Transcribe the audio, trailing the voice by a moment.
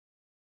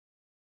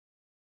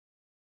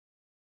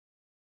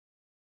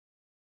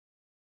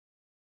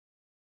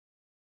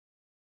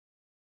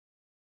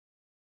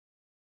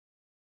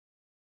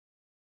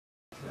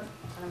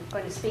I'm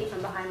going to speak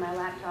from behind my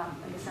laptop.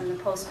 I guess I'm the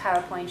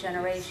post-PowerPoint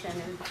generation,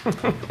 and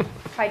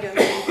try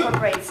to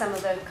incorporate some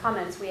of the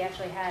comments we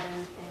actually had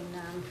in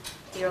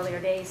the earlier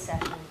days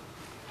session.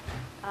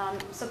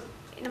 So,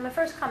 my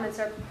first comments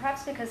are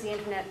perhaps because the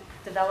internet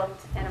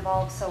developed and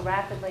evolved so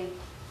rapidly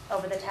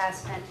over the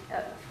past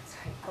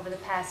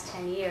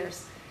 10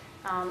 years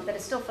that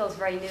it still feels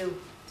very new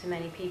to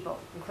many people,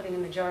 including the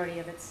majority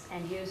of its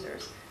end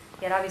users.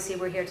 Yet obviously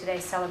we're here today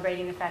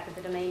celebrating the fact that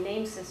the domain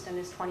name system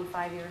is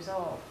 25 years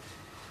old.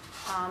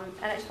 And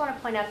I just want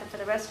to point out that for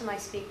the rest of my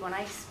speech, when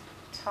I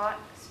talk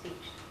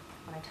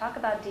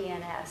about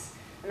DNS,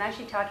 I'm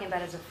actually talking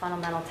about it as a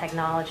fundamental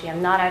technology.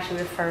 I'm not actually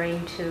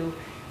referring to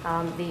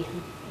the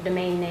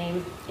domain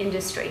name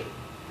industry.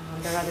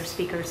 There are other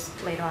speakers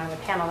later on in the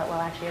panel that will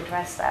actually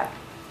address that.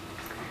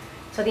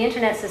 So the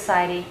Internet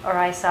Society, or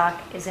ISOC,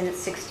 is in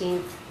its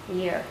 16th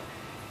year.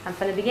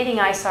 From the beginning,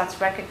 ISOCs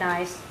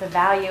recognized the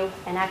value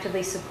and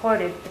actively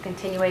supported the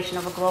continuation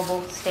of a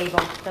global, stable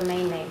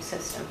domain name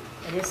system.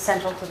 It is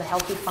central to the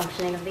healthy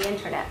functioning of the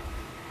Internet.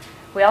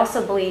 We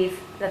also believe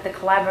that the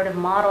collaborative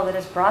model that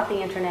has brought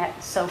the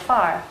Internet so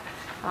far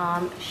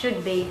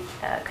should be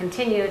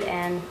continued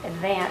and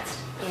advanced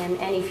in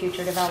any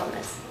future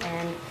developments.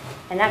 And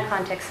in that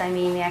context, I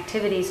mean the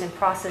activities and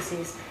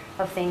processes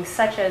of things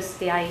such as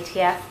the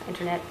IETF,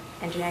 Internet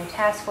Engineering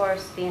Task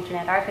Force, the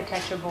Internet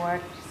Architecture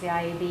Board, which is the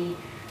IAB,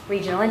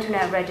 regional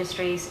Internet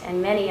registries,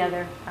 and many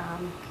other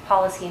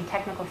policy and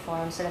technical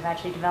forums that have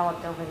actually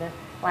developed over the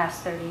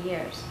last 30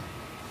 years.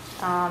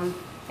 And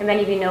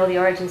many of you know the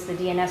origins of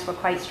the DNS were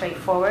quite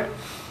straightforward.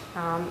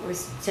 It was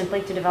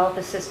simply to develop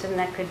a system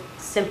that could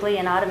simply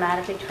and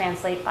automatically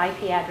translate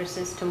IP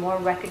addresses to more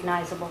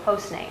recognizable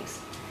host names.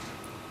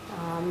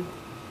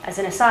 As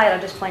an aside,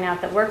 I'll just point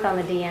out that work on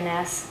the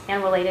DNS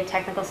and related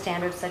technical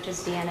standards such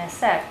as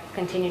DNSSEC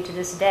continue to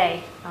this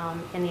day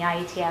in the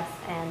IETF,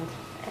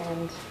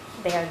 and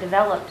they are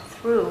developed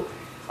through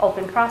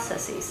open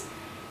processes.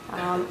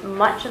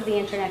 Much of the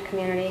Internet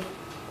community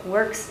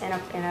works in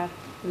a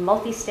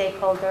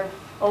multi-stakeholder,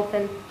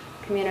 open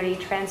community,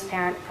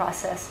 transparent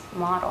process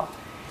model.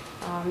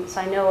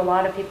 So I know a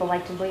lot of people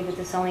like to believe that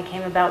this only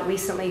came about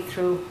recently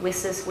through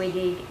WSIS,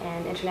 WGIG,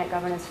 and Internet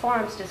Governance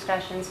Forums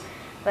discussions,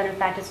 but in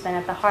fact it's been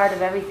at the heart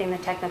of everything the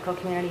technical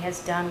community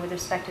has done with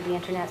respect to the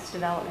Internet's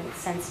development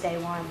since day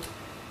one.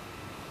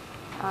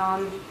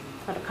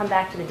 I'll come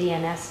back to the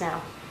DNS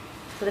now.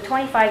 So the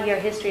 25-year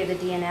history of the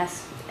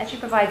DNS actually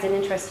provides an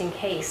interesting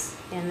case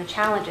in the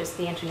challenges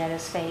the Internet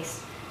has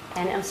faced,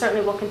 and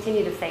certainly will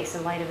continue to face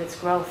in light of its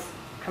growth,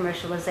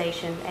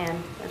 commercialization,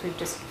 and, as we've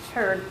just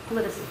heard,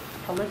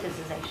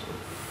 politicization.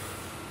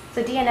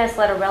 So DNS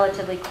led a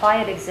relatively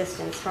quiet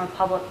existence from a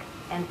public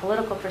and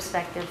political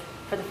perspective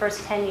for the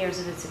first 10 years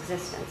of its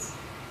existence.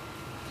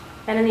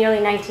 And in the early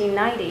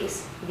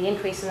 1990s, the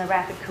increase in the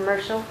rapid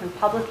commercial and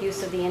public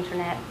use of the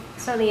Internet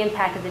certainly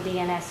impacted the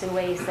DNS in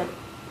ways that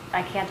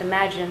I can't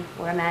imagine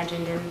were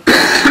imagined in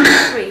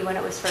 1993 when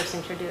it was first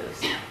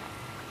introduced.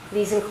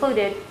 These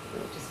included,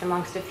 just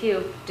amongst a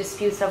few,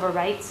 disputes over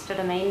rights to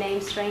domain name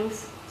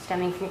strings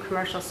stemming from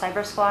commercial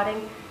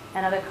cybersquatting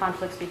and other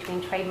conflicts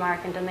between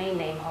trademark and domain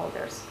name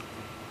holders.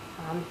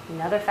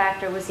 Another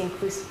factor was the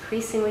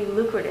increasingly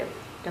lucrative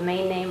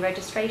domain name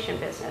registration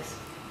business,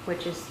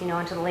 which is,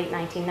 until the late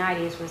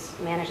 1990s was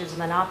managed as a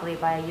monopoly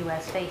by a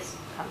US-based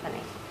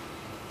company.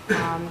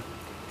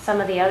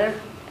 Some of the other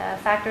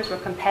factors were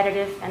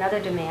competitive and other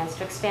demands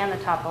to expand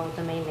the top-level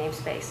domain name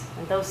space,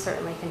 and those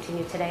certainly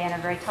continue today and are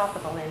very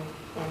topical in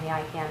the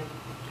ICANN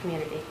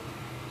community.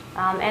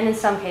 And in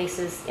some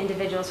cases,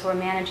 individuals who are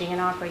managing and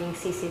operating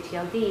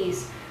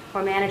CCTLDs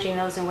were managing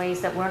those in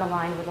ways that weren't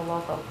aligned with the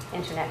local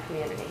Internet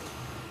community.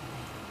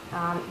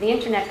 The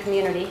Internet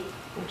community,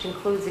 which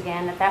includes,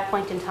 again, at that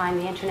point in time,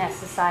 the Internet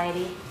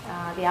Society,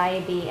 the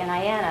IAB, and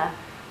IANA,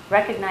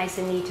 recognized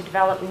the need to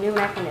develop new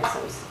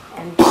mechanisms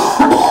and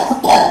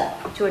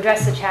to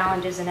address the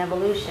challenges and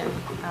evolution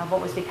of what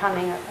was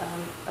becoming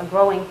a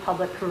growing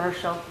public,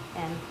 commercial,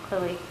 and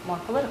clearly more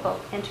political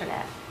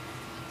Internet.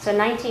 So in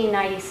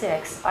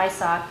 1996,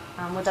 ISOC,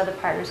 with other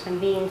partners,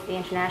 convened the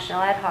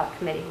International Ad Hoc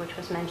Committee, which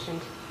was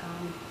mentioned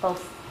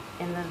both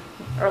in the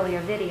earlier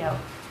video,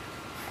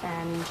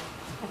 and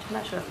I'm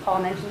not sure if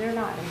Paul mentioned it or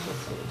not.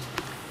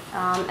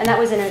 And that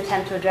was in an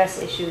attempt to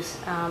address issues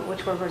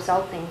which were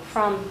resulting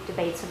from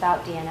debates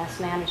about DNS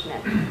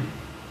management.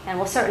 And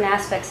while certain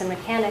aspects and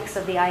mechanics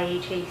of the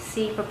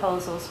IHAC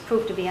proposals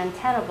proved to be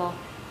untenable,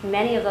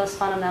 many of those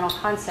fundamental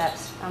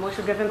concepts, which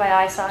were driven by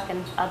ISOC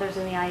and others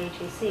in the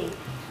IHAC,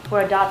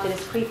 were adopted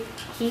as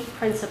key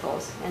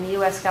principles in the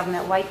US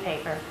government white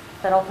paper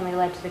that ultimately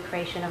led to the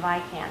creation of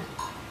ICANN.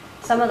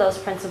 Some of those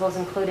principles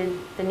included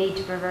the need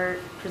to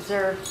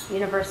preserve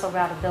universal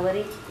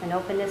routability and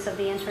openness of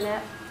the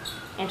Internet,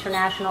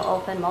 international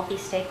open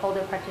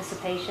multi-stakeholder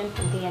participation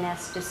in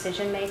DNS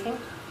decision-making,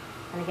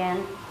 and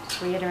again,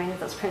 just reiterating that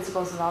those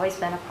principles have always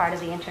been a part of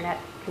the Internet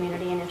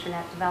community and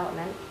Internet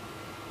development,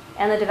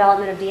 and the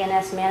development of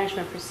DNS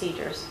management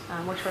procedures,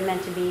 which were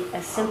meant to be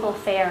as simple,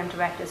 fair, and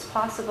direct as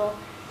possible,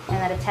 and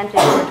that attempted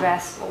to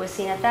address what was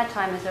seen at that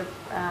time as a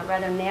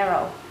rather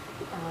narrow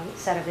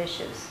set of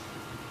issues.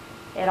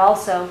 It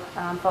also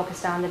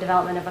focused on the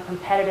development of a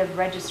competitive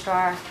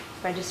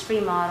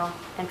registry model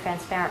and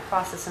transparent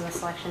process in the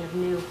selection of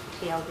new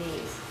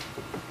TLDs.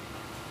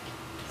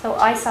 So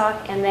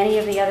ISOC and many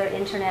of the other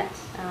Internet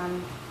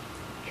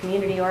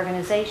community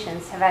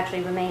organizations have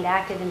actually remained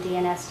active in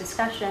DNS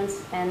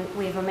discussions, and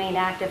we've remained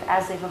active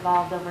as they've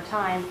evolved over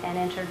time and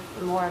entered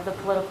more of the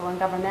political and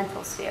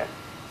governmental sphere.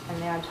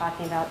 And there I'm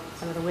talking about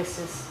some of the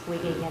WSIS,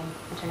 WIGI, and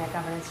Internet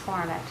Governance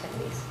Forum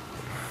activities.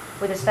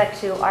 With respect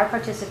to our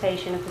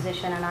participation and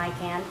position on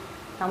ICANN,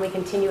 we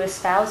continue to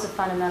espouse the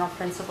fundamental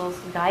principles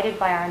guided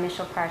by our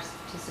initial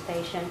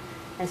participation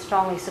and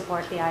strongly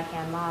support the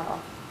ICANN model.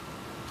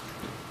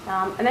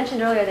 I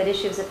mentioned earlier that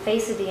issues that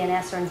face the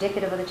DNS are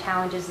indicative of the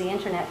challenges the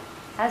Internet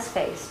has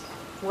faced,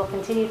 will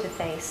continue to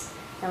face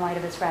in light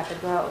of its rapid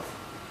growth.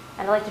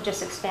 And I'd like to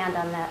just expand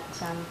on that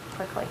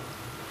quickly.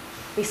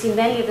 We see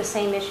many of the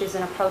same issues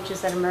and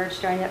approaches that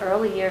emerged during the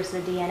early years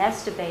of the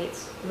DNS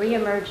debates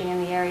re-emerging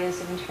in the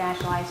areas of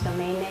internationalized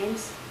domain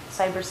names,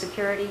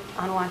 cybersecurity,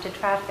 unwanted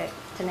traffic,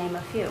 to name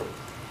a few.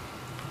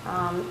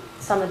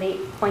 Some of the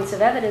points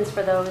of evidence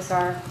for those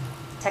are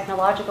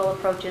technological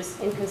approaches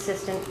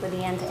inconsistent with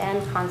the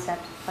end-to-end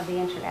concept of the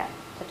Internet,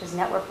 such as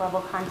network-level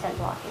content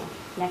blocking,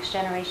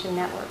 next-generation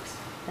networks,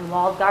 and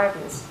walled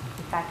gardens,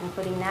 in fact,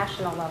 including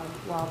national-level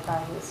walled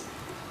gardens,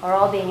 are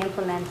all being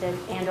implemented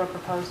and or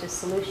proposed as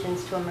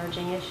solutions to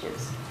emerging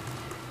issues.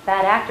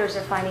 Bad actors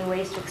are finding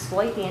ways to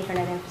exploit the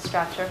Internet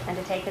infrastructure and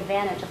to take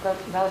advantage of the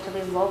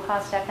relatively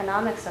low-cost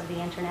economics of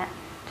the Internet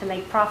to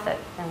make profit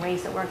in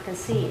ways that weren't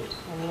conceived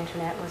when the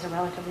Internet was a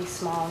relatively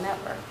small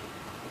network.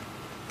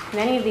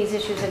 Many of these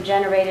issues have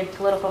generated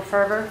political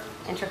fervor,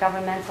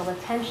 intergovernmental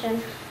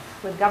attention,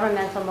 with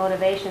governmental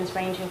motivations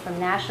ranging from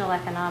national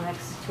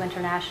economics to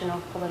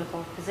international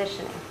political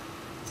positioning.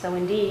 So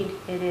indeed,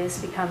 it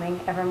is becoming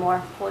ever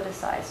more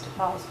politicized, to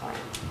Paul's point.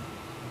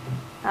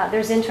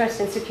 There's interest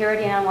in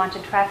security and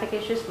unwanted traffic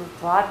issues from a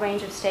broad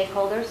range of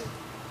stakeholders,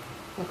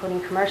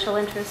 including commercial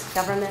interests,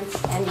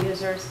 governments, end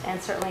users,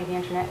 and certainly the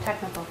Internet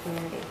technical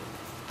community.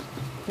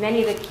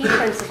 Many of the key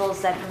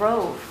principles that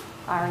drove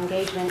our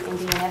engagement in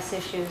DNS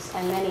issues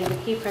and many of the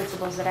key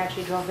principles that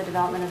actually drove the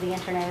development of the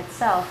Internet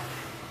itself,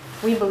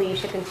 we believe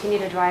should continue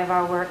to drive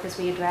our work as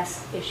we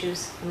address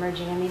issues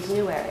emerging in these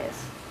new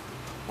areas.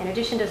 In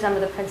addition to some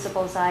of the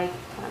principles I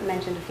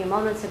mentioned a few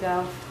moments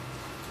ago,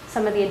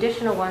 some of the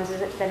additional ones is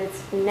that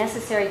it's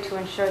necessary to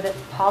ensure that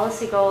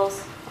policy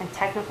goals and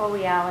technical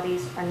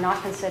realities are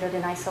not considered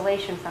in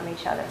isolation from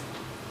each other.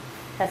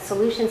 That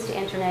solutions to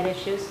Internet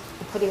issues,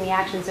 including the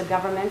actions of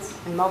governments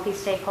and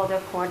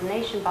multi-stakeholder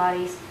coordination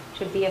bodies,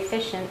 should be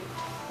efficient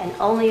and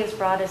only as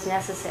broad as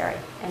necessary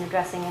in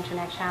addressing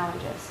Internet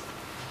challenges.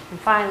 And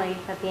finally,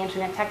 that the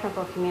Internet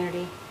technical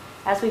community,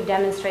 as we've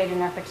demonstrated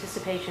in our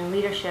participation and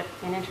leadership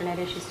in Internet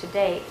issues to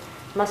date,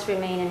 must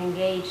remain an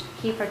engaged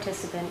key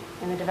participant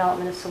in the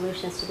development of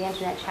solutions to the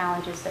Internet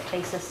challenges that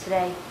face us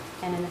today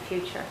and in the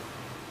future.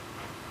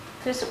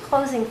 So just a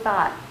closing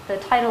thought. The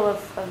title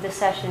of this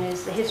session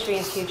is The History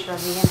and Future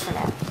of the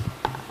Internet.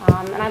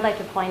 And I'd like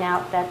to point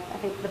out that I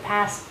think the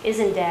past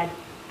isn't dead,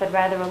 but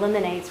rather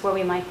eliminates where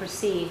we might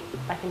proceed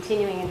by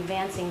continuing and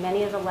advancing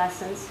many of the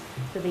lessons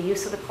through the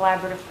use of the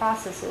collaborative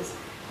processes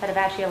that have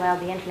actually allowed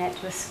the Internet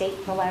to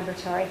escape the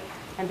laboratory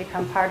and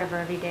become part of our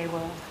everyday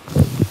world.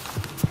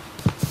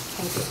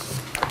 Thank you.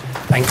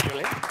 Thank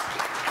you, Lynn.